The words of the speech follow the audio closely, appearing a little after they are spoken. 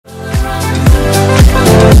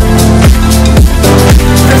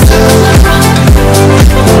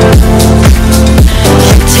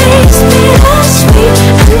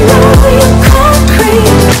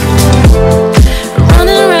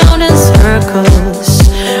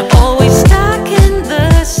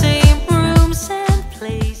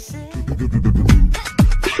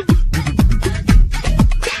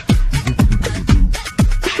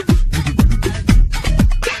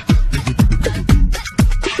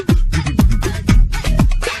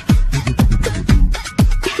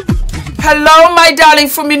Hello, my darling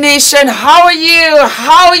Fumi Nation. How are you?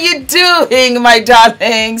 How are you doing, my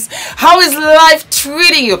darlings? How is life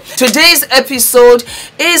treating you? Today's episode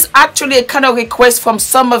is actually a kind of request from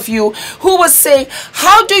some of you who will say,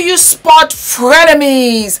 how do you spot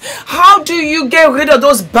frenemies? How do you get rid of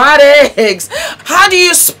those bad eggs? How do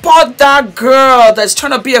you spot that girl that's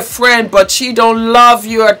trying to be a friend but she don't love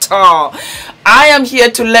you at all? I am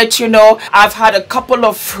here to let you know I've had a couple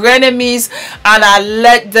of frenemies and I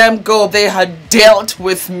let them go. They had dealt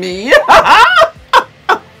with me.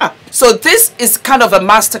 So this is kind of a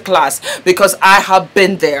masterclass because I have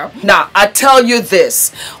been there. Now, I tell you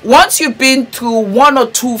this. Once you've been through one or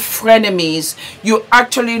two frenemies, you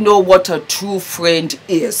actually know what a true friend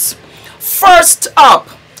is. First up,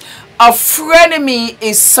 a frenemy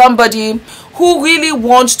is somebody who really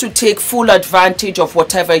wants to take full advantage of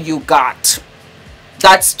whatever you got.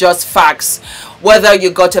 That's just facts. Whether you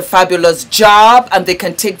got a fabulous job and they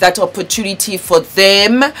can take that opportunity for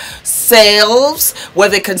themselves, where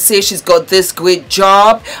they can say she's got this great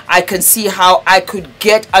job, I can see how I could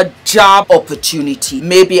get a job opportunity.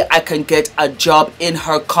 Maybe I can get a job in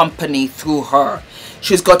her company through her.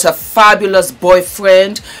 She's got a fabulous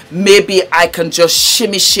boyfriend. Maybe I can just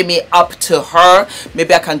shimmy up to her.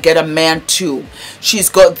 Maybe I can get a man too. She's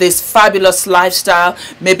got this fabulous lifestyle.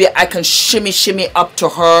 Maybe I can shimmy up to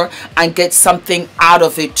her and get something out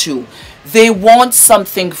of it too. They want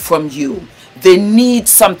something from you. They need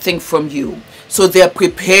something from you. So they're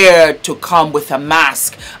prepared to come with a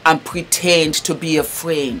mask and pretend to be a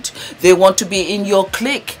friend. They want to be in your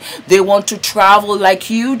clique. They want to travel like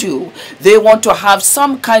you do. They want to have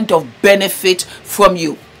some kind of benefit from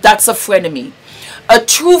you. That's a frenemy. A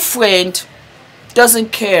true friend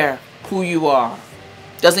doesn't care who you are.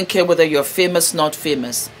 Doesn't care whether you're famous, not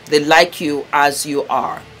famous. They like you as you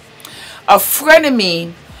are. A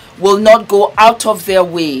frenemy will not go out of their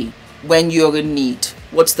way when you're in need.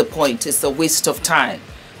 What's the point? It's a waste of time.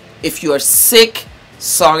 If you are sick,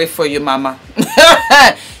 sorry for you, mama.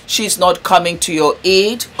 She's not coming to your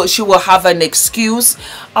aid. She will have an excuse.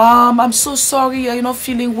 I'm so sorry, you're not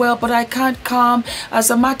feeling well, but I can't come. As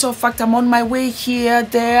a matter of fact, I'm on my way here,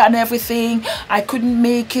 there, and everything. I couldn't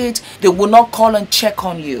make it. They will not call and check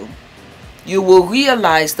on you. You will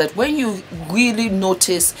realize that when you really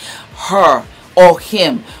notice her or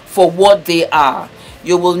him for what they are,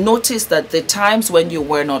 you will notice that the times when you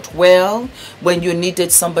were not well, when you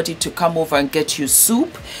needed somebody to come over and get you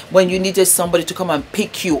soup, when you needed somebody to come and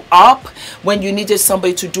pick you up, when you needed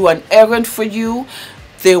somebody to do an errand for you,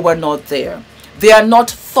 they were not there. They are not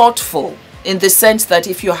thoughtful in the sense that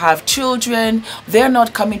if you have children, they're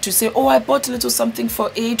not coming to say, oh, I bought a little something for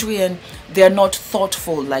Adrian. They're not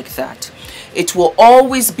thoughtful like that. It will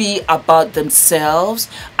always be about themselves,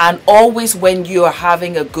 and always when you're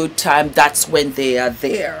having a good time, that's when they are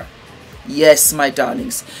there. Yes, my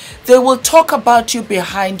darlings. They will talk about you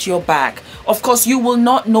behind your back. Of course, you will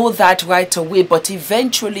not know that right away, but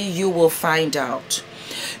eventually you will find out.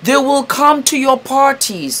 They will come to your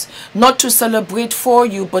parties, not to celebrate for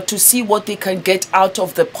you, but to see what they can get out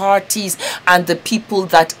of the parties and the people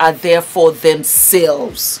that are there for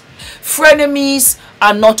themselves. Frenemies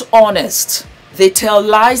are not honest. They tell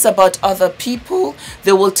lies about other people.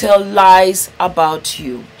 They will tell lies about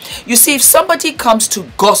you. You see, if somebody comes to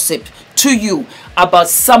gossip to you about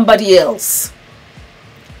somebody else,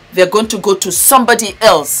 they're going to go to somebody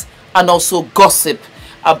else and also gossip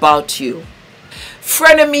about you.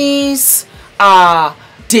 Frenemies are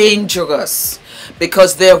dangerous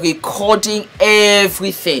because they're recording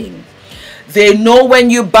everything. They know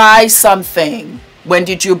when you buy something. When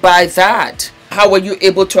did you buy that? How were you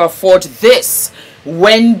able to afford this?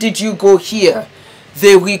 When did you go here?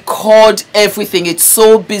 They record everything. It's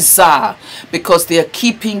so bizarre because they are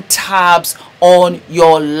keeping tabs on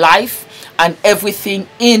your life and everything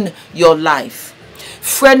in your life.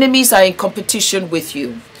 Frenemies are in competition with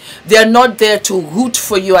you. They're not there to root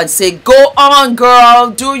for you and say, go on,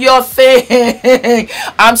 girl, do your thing.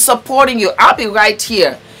 I'm supporting you. I'll be right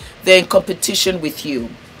here. They're in competition with you.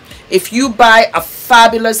 If you buy a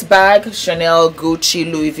fabulous bag, Chanel, Gucci,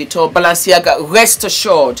 Louis Vuitton, Balenciaga, rest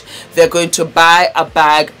assured they're going to buy a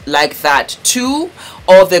bag like that too,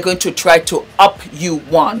 or they're going to try to up you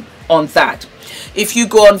one on that. If you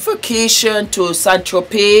go on vacation to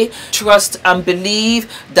Saint-Tropez, trust and believe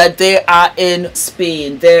that they are in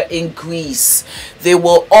Spain, they're in Greece. They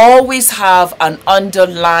will always have an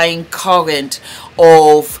underlying current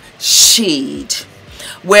of shade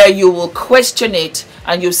where you will question it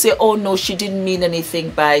and you say, oh no, she didn't mean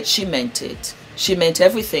anything by it. She meant it. She meant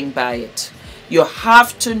everything by it. You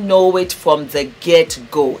have to know it from the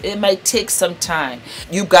get-go. It might take some time.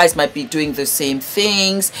 You guys might be doing the same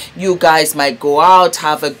things. You guys might go out,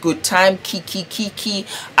 have a good time, kiki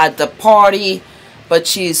at the party. But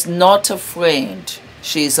she is not a friend.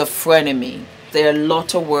 She is a frenemy. There's a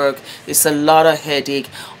lot of work. It's a lot of headache.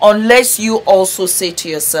 Unless you also say to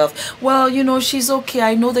yourself, well, you know, she's okay.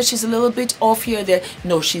 I know that she's a little bit off here or there.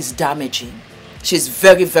 No, she's damaging. She's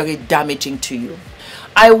very, very damaging to you.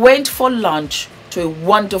 I went for lunch to a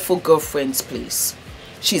wonderful girlfriend's place.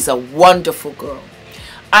 She's a wonderful girl.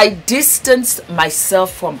 I distanced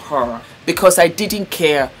myself from her because I didn't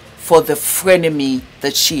care for the frenemy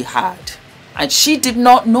that she had. And she did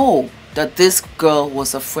not know that this girl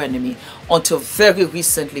was a frenemy until very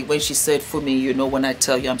recently when she said, Fumi, you know, when I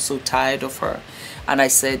tell you I'm so tired of her. And I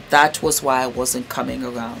said that was why I wasn't coming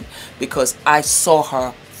around, because I saw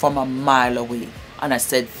her from a mile away. And I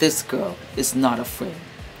said, this girl is not a friend.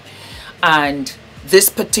 And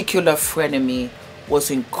this particular frenemy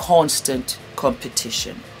was in constant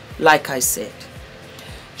competition. Like I said,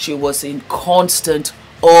 she was in constant,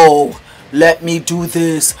 oh, let me do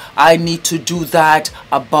this, I need to do that,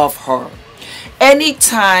 above her.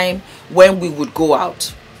 Anytime when we would go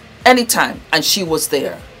out, anytime, and she was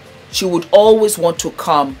there, she would always want to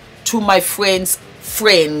come to my friends,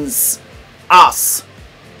 us,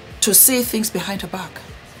 to say things behind her back.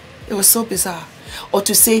 It was so bizarre. Or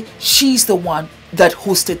to say she's the one that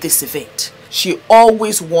hosted this event. She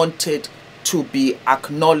always wanted to be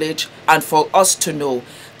acknowledged and for us to know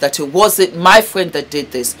that it wasn't my friend that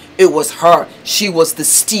did this, it was her. She was the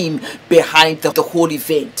steam behind the whole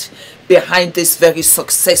event, behind this very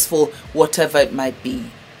successful whatever it might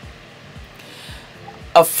be.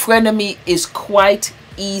 A frenemy is quite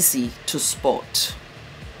easy to spot,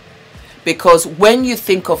 because when you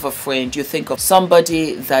think of a friend, you think of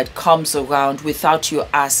somebody that comes around without you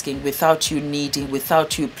asking, without you needing,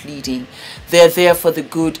 without you pleading. They're there for the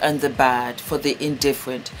good and the bad, for the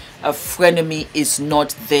indifferent. A frenemy is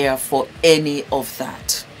not there for any of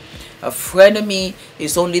that. A frenemy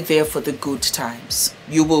is only there for the good times.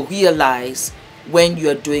 You will realize when you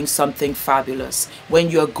are doing something fabulous, when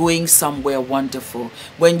you are going somewhere wonderful,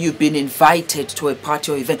 when you've been invited to a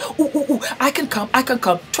party or event. Ooh, I can come,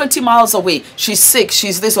 20 miles away. She's sick,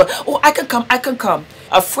 she's this one. Oh, I can come.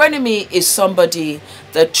 A frenemy is somebody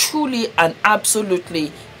that truly and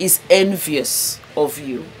absolutely is envious of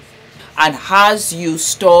you and has you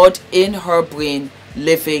stored in her brain,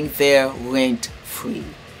 living there rent-free.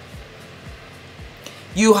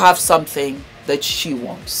 You have something that she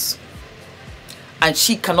wants, and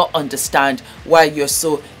she cannot understand why you're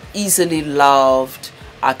so easily loved,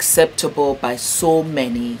 acceptable by so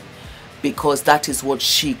many, because that is what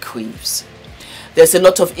she craves. There's a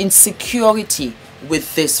lot of insecurity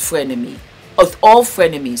with this frenemy. Of all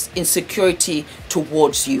frenemies, insecurity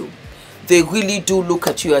towards you. They really do look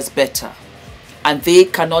at you as better, and they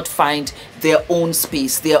cannot find their own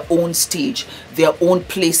space, their own stage, their own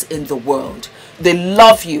place in the world. They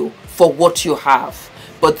love you for what you have,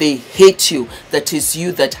 but they hate you that is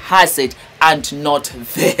you that has it and not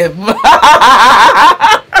them.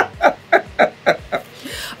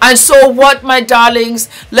 And so what, my darlings,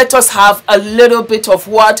 let us have a little bit of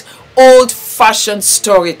what? Old-fashioned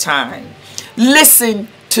story time. Listen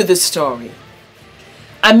to the story.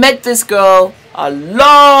 I met this girl a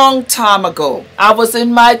long time ago. I was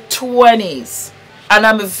in my 20s, and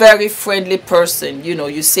I'm a very friendly person. You know,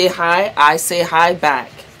 you say hi, I say hi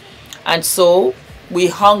back. And so we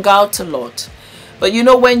hung out a lot. But you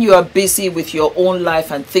know, when you are busy with your own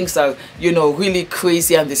life and things are, you know, really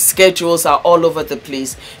crazy and the schedules are all over the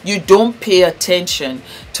place, you don't pay attention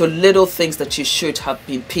to little things that you should have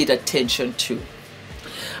been paid attention to.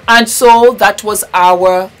 And so that was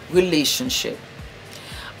our relationship.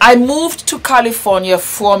 I moved to California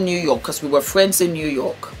from New York because we were friends in New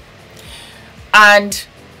York. And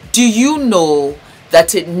do you know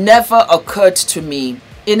that it never occurred to me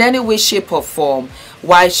in any way, shape or form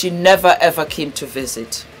why she never ever came to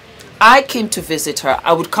visit. I came to visit her.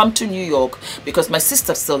 I would come to New York because my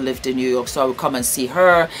sister still lived in New York, so I would come and see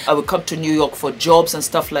her. I would come to New York for jobs and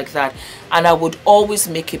stuff like that, and I would always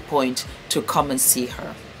make a point to come and see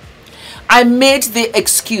her. I made the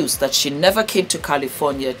excuse that she never came to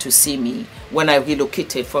California to see me when I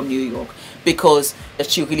relocated from New York, because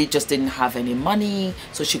she really just didn't have any money,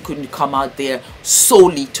 so she couldn't come out there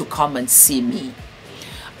solely to come and see me.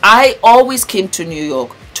 I always came to New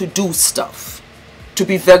York to do stuff, to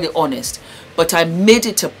be very honest, but I made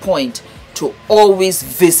it a point to always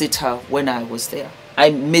visit her when I was there. I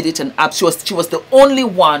made it an app. She was the only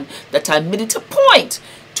one that I made it a point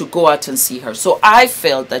to go out and see her. So I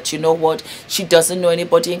felt that, you know what, she doesn't know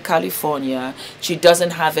anybody in California. She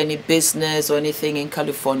doesn't have any business or anything in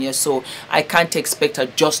California. So I can't expect her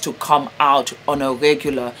just to come out on a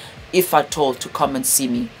regular, if at all, to come and see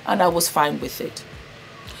me. And I was fine with it.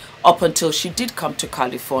 Up until she did come to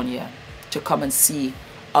California to come and see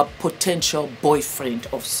a potential boyfriend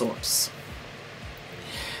of sorts.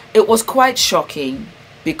 It was quite shocking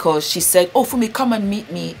because she said, oh, Fumi, come and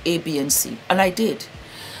meet me A, B, and C. And I did.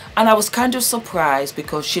 And I was kind of surprised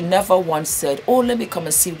because she never once said, oh, let me come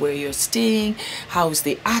and see where you're staying. How's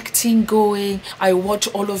the acting going? I watch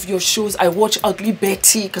all of your shows. I watch Ugly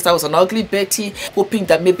Betty because I was on Ugly Betty, hoping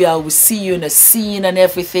that maybe I will see you in a scene and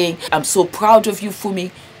everything. I'm so proud of you,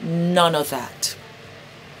 Fumi. None of that.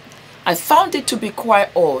 I found it to be quite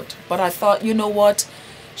odd, but I thought, you know what?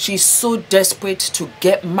 She's so desperate to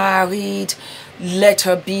get married. Let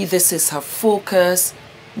her be. This is her focus.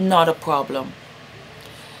 Not a problem.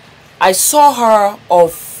 I saw her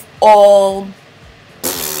of all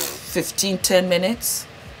 10 minutes.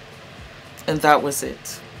 And that was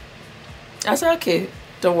it. I said, okay,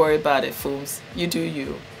 don't worry about it, fools. You do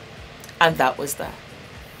you. And that was that.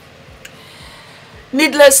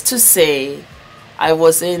 Needless to say, I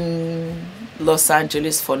was in Los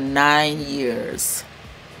Angeles for 9 years.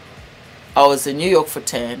 I was in New York for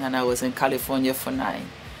 10 and I was in California for 9.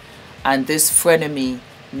 And this frenemy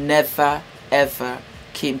never ever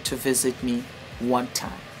came to visit me one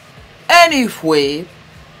time. Anyway,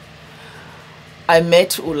 I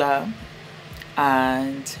met Ula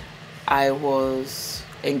and I was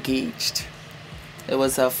engaged. It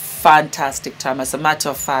was a fantastic time. As a matter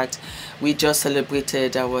of fact, we just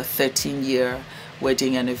celebrated our 13-year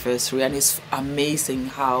wedding anniversary, and it's amazing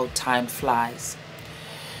how time flies.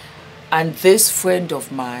 And this friend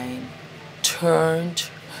of mine turned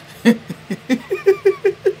that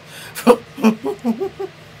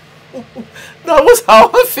was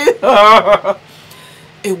how I feel.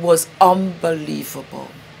 It was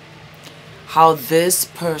unbelievable how this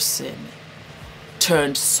person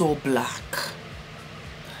turned so black.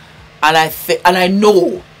 And I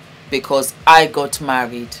know because I got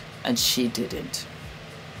married and she didn't.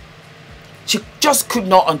 She just could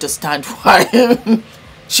not understand why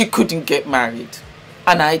she couldn't get married.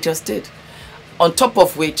 And I just did. On top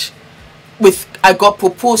of which, I got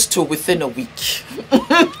proposed to within a week.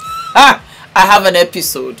 I have an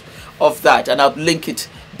episode of that and I'll link it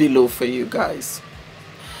below for you guys.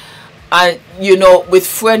 And you know, with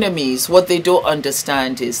frenemies, what they don't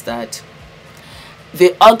understand is that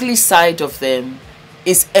the ugly side of them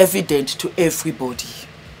is evident to everybody.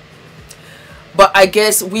 But I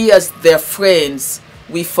guess we as their friends,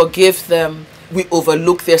 we forgive them, we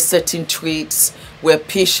overlook their certain traits, we're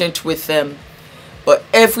patient with them. But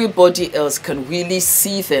everybody else can really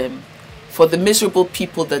see them for the miserable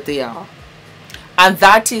people that they are. And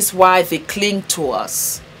that is why they cling to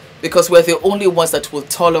us, because we're the only ones that will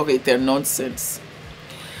tolerate their nonsense.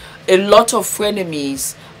 A lot of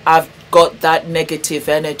frenemies have got that negative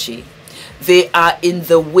energy. They are in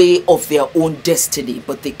the way of their own destiny,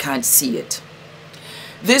 but they can't see it.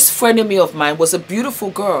 This frenemy of mine was a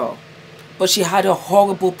beautiful girl, but she had a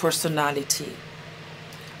horrible personality.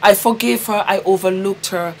 I forgave her, I overlooked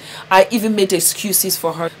her, I even made excuses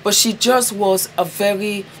for her, but she just was a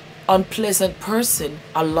very unpleasant person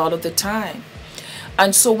a lot of the time.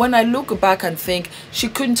 And so when I look back and think she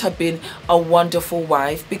couldn't have been a wonderful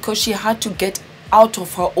wife because she had to get out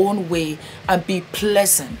of her own way and be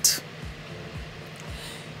pleasant.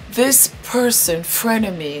 This person,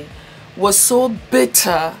 frenemy, was so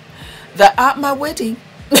bitter that at my wedding,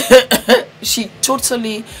 she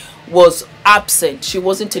totally was absent. She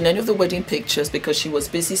wasn't in any of the wedding pictures because she was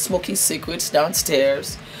busy smoking cigarettes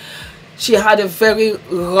downstairs. She had a very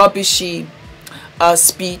rubbishy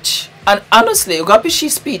speech. And honestly, a rubbishy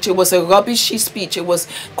speech. It was a rubbishy speech. It was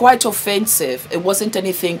quite offensive. It wasn't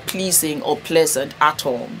anything pleasing or pleasant at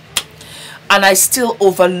all. And I still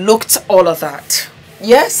overlooked all of that.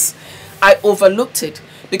 Yes, I overlooked it.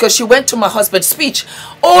 Because she went to my husband's speech.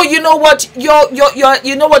 Oh, you know what? You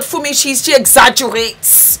know what, Fumi? She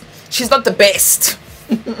exaggerates. She's not the best.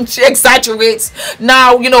 She exaggerates.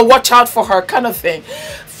 Now, you know, watch out for her, kind of thing.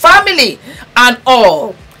 Family and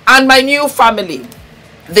all. And my new family.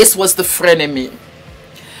 This was the frenemy.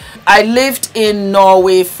 I lived in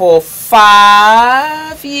Norway for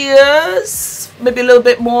 5 years. Maybe a little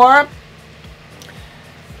bit more.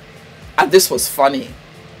 And this was funny.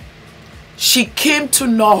 She came to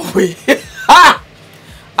Norway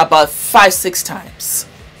about 5-6 times.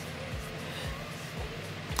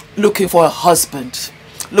 Looking for a husband.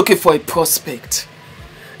 Looking for a prospect.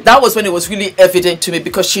 That was when it was really evident to me,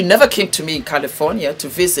 because she never came to me in California to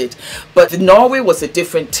visit. But Norway was a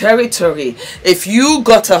different territory. If you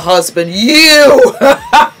got a husband, you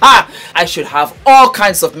I should have all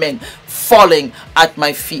kinds of men falling at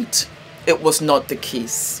my feet. It was not the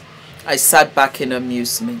case. I sat back in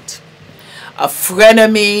amusement. A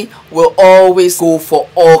frenemy will always go for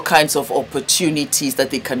all kinds of opportunities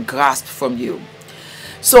that they can grasp from you.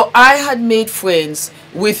 So I had made friends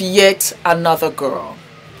with yet another girl.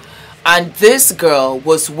 And this girl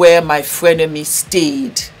was where my frenemy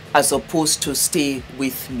stayed as opposed to stay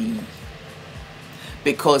with me.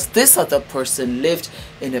 Because this other person lived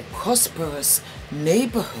in a prosperous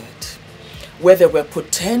neighborhood where there were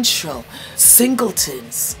potential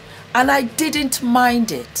singletons. And I didn't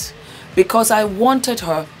mind it because I wanted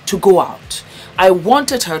her to go out. I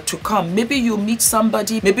wanted her to come. Maybe you meet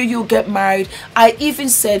somebody, maybe you get married. I even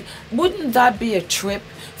said, wouldn't that be a trip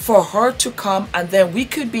for her to come, and then we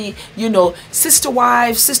could be, you know, sister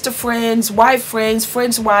wives, sister friends, wife friends,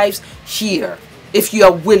 friends wives here, if you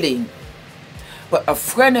are willing. But a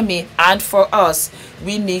frenemy, and for us,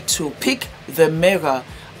 we need to pick the mirror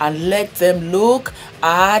and let them look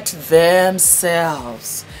at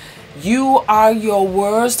themselves. You are your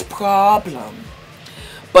worst problem.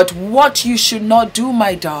 But what you should not do,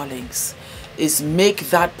 my darlings, is make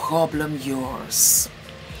that problem yours.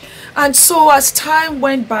 And so as time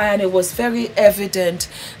went by, and it was very evident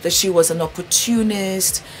that she was an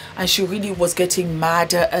opportunist, and she really was getting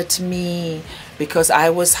madder at me because I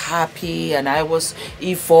was happy and I was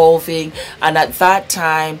evolving. And at that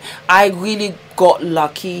time, I really got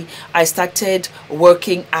lucky. I started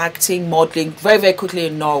working, acting, modeling very, very quickly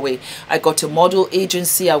in Norway. I got a model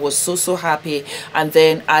agency. I was so happy. And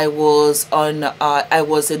then I was in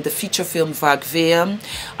the feature film Vragveum.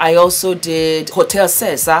 I also did Hotel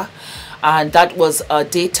Cæsar, and that was a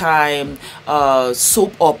daytime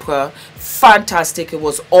soap opera. Fantastic. It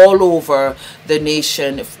was all over the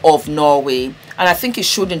nation of Norway, and I think it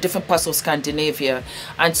showed in different parts of Scandinavia.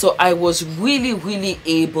 And so I was really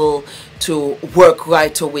able to work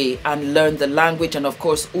right away and learn the language. And of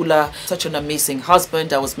course, Ula, such an amazing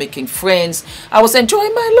husband. I was making friends. I was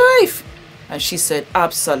enjoying my life. And she said,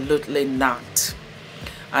 absolutely not.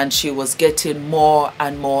 And she was getting more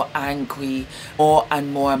and more angry, more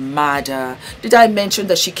and more madder. Did I mention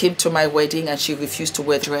that she came to my wedding and she refused to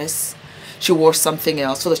wear a dress? She wore something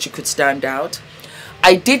else so that she could stand out.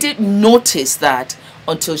 I didn't notice that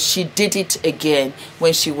until she did it again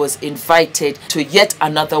when she was invited to yet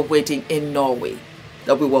another wedding in Norway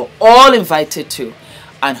that we were all invited to.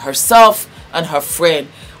 And herself and her friend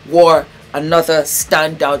wore another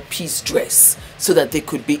standout piece dress so that they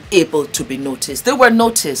could be able to be noticed. They were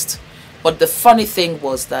noticed. But the funny thing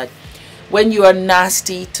was that when you are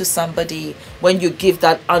nasty to somebody, when you give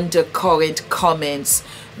that undercurrent comments,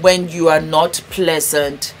 when you are not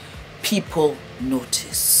pleasant, people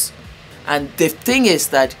notice. And the thing is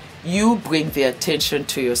that you bring the attention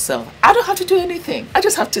to yourself. I don't have to do anything. I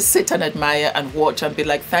just have to sit and admire and watch and be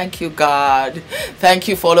like, thank you, God. Thank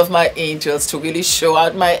you for all of my angels to really show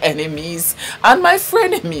out my enemies and my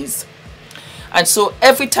frenemies. And so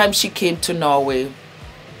every time she came to Norway,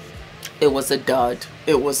 it was a dud.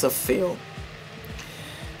 It was a fail.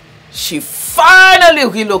 She finally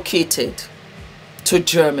relocated to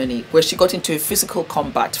Germany, where she got into a physical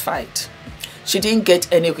combat fight. She didn't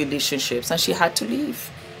get any relationships and she had to leave.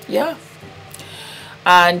 Yeah.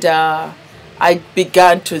 And I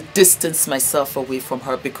began to distance myself away from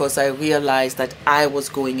her because I realized that I was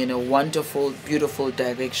going in a wonderful, beautiful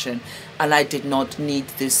direction and I did not need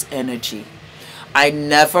this energy. I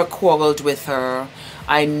never quarreled with her.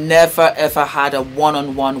 I never ever had a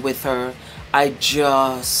one-on-one with her. I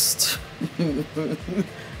just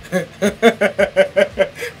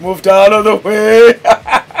moved out of the way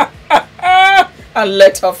and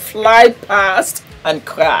let her fly past and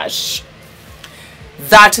crash.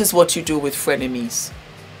 That is what you do with frenemies.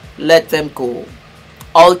 Let them go.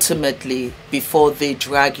 Ultimately, before they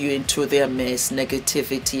drag you into their mess,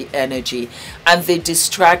 negativity, energy, and they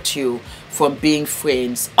distract you from being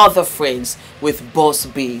friends, other friends with boss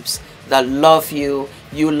babes that love you,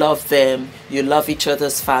 you love them, you love each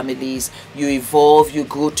other's families, you evolve, you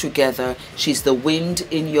grow together. She's the wind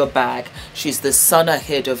in your back, she's the sun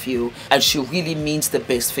ahead of you, and she really means the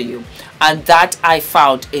best for you. And that I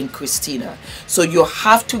found in Christina. So you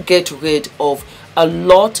have to get rid of a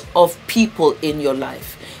lot of people in your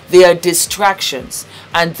life. They are distractions,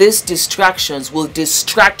 and these distractions will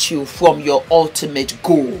distract you from your ultimate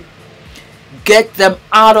goal. Get them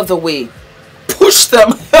out of the way. Push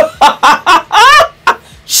them.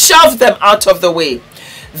 Shove them out of the way.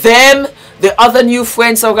 Them the other new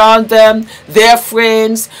friends around them, their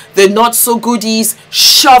friends, the not so goodies,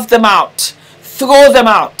 shove them out. Throw them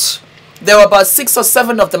out. There were about 6 or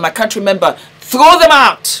 7 of them, I can't remember. Throw them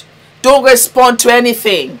out. Don't respond to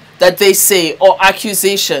anything that they say or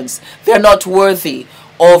accusations. They're not worthy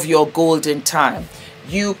of your golden time.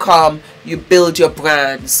 You come, you build your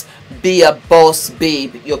brands, be a boss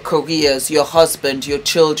babe, your careers, your husband, your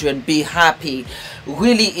children, be happy.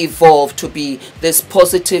 Really evolve to be this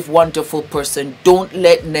positive, wonderful person. Don't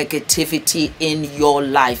let negativity in your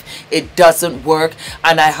life. It doesn't work,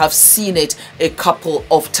 and I have seen it a couple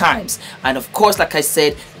of times. And of course, like I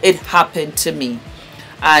said, it happened to me.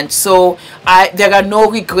 And so there are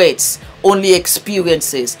no regrets, only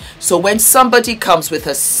experiences. So when somebody comes with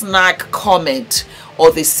a snark comment,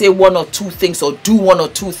 or they say 1 or 2 things, or do 1 or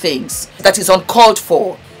 2 things that is uncalled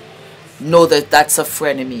for, know that that's a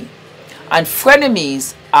frenemy. And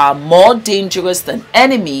frenemies are more dangerous than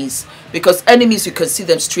enemies, because enemies, you can see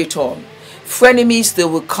them straight on. Frenemies, they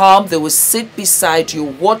will come, they will sit beside you,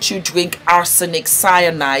 watch you drink arsenic,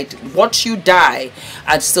 cyanide, watch you die,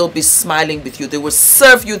 and still be smiling with you. They will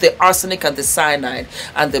serve you the arsenic and the cyanide,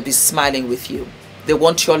 and they'll be smiling with you. They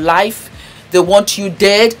want your life, they want you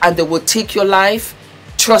dead, and they will take your life.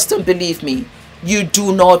 Trust and believe me, you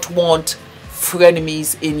do not want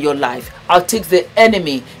frenemies in your life. I'll take the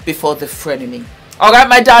enemy before the frenemy. All right,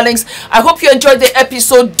 my darlings, I hope you enjoyed the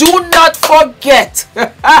episode. Do not forget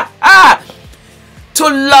to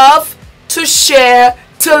love, to share,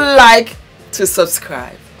 to like, to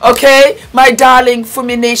subscribe. Okay, my darling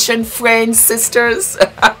Fumi Nation friends, sisters.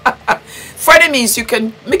 Frenemies, you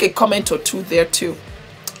can make a comment or 2 there too.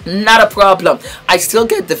 Not a problem. I still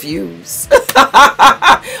get the views.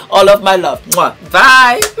 All of my love. Mwah.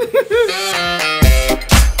 Bye.